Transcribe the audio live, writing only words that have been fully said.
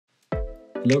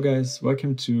Hello guys,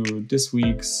 welcome to this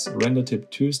week's Render Tip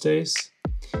Tuesdays.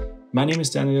 My name is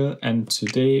Daniel and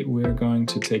today we're going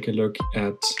to take a look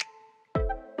at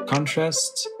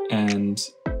contrast and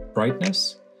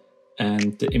brightness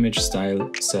and the image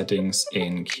style settings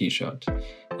in Keyshot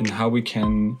and how we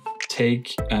can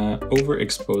take an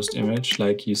overexposed image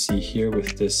like you see here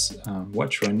with this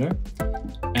watch render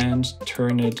and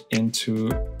turn it into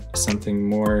something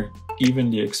more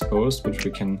evenly exposed, which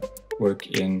we can work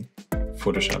in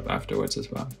Photoshop afterwards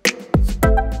as well.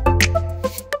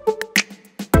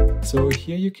 So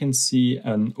here you can see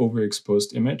an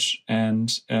overexposed image, and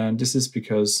this is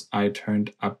because I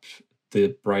turned up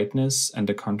the brightness and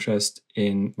the contrast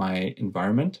in my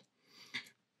environment.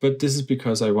 But this is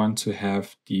because I want to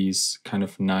have these kind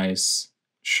of nice,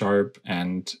 sharp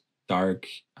and dark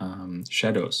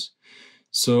shadows.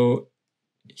 So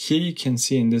here you can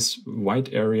see in this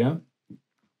white area,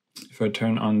 if I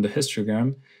turn on the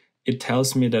histogram, it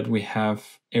tells me that we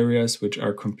have areas which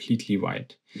are completely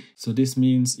white. So this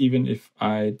means even if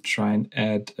I try and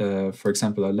add, for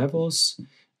example, our levels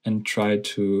and try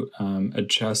to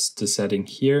adjust the setting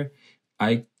here,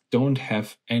 I don't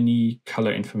have any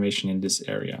color information in this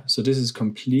area. So this is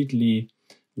completely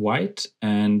white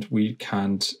and we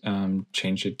can't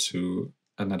change it to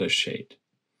another shade.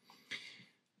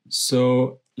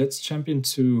 So let's jump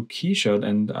into Keyshot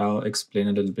and I'll explain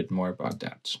a little bit more about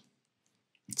that.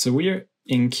 So we're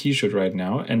in Keyshot right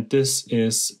now, and this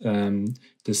is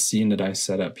the scene that I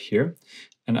set up here.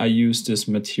 And I use this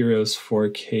Materials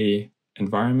 4K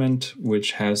environment,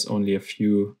 which has only a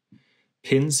few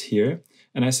pins here.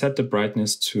 And I set the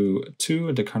brightness to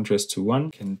 2, the contrast to 1.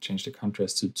 I can change the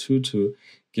contrast to 2 to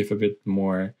give a bit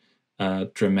more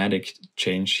dramatic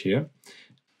change here.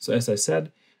 So as I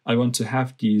said, I want to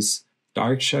have these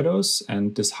dark shadows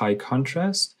and this high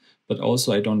contrast, but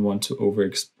also I don't want to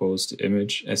overexpose the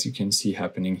image, as you can see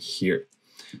happening here.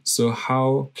 So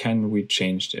how can we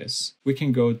change this? We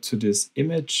can go to this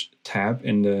image tab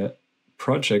in the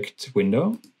project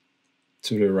window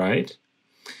to the right.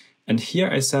 And here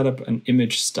I set up an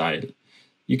image style.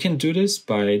 You can do this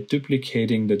by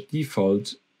duplicating the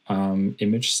default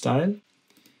image style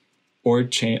or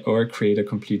create a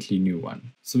completely new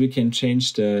one. So we can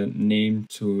change the name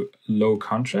to low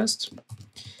contrast.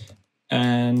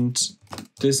 And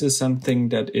this is something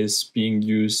that is being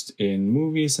used in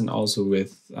movies and also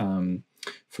with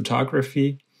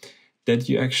photography, that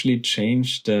you actually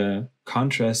change the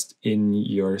contrast in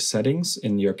your settings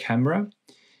in your camera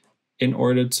in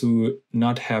order to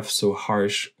not have so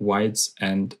harsh whites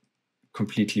and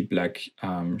completely black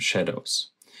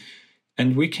shadows.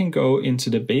 And we can go into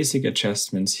the basic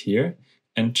adjustments here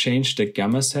and change the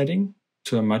gamma setting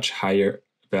to a much higher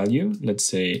value, let's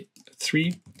say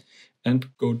 3.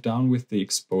 And go down with the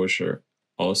exposure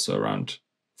also around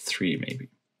 3 maybe.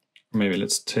 Maybe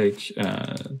let's take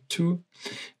 2.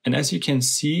 And as you can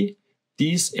see,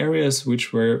 these areas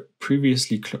which were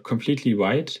previously completely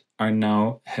white are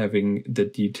now having the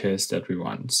details that we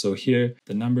want. So here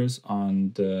the numbers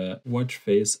on the watch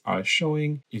face are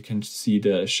showing. You can see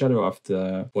the shadow of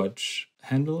the watch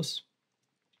handles.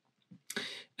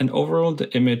 And overall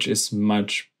the image is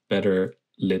much better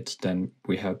lit than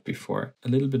we had before. A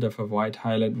little bit of a white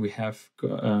highlight we have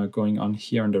going on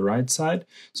here on the right side.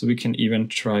 So we can even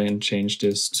try and change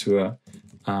this to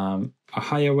a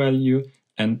higher value.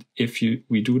 And if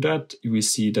we do that, we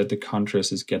see that the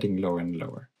contrast is getting lower and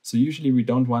lower. So usually we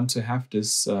don't want to have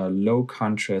this low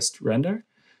contrast render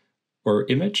or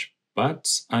image,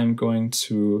 but I'm going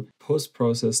to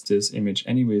post-process this image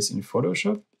anyways in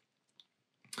Photoshop.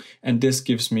 And this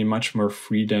gives me much more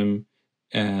freedom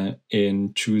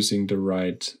in choosing the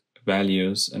right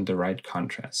values and the right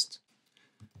contrast.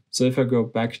 So if I go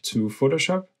back to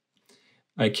Photoshop,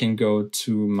 I can go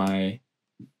to my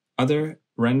other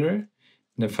render.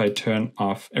 And if I turn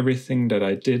off everything that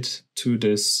I did to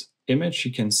this image,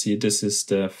 you can see this is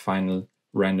the final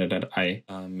render that I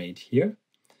made here.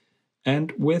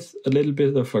 And with a little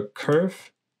bit of a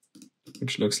curve,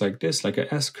 which looks like this, like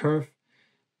a S curve,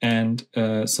 and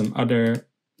some other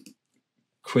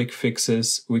quick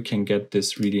fixes, we can get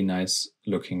this really nice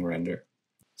looking render.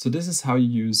 So this is how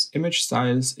you use image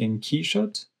styles in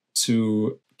Keyshot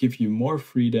to give you more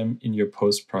freedom in your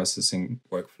post-processing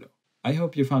workflow. I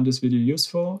hope you found this video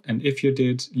useful, and if you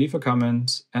did, leave a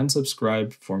comment and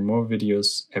subscribe for more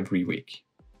videos every week.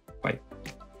 Bye.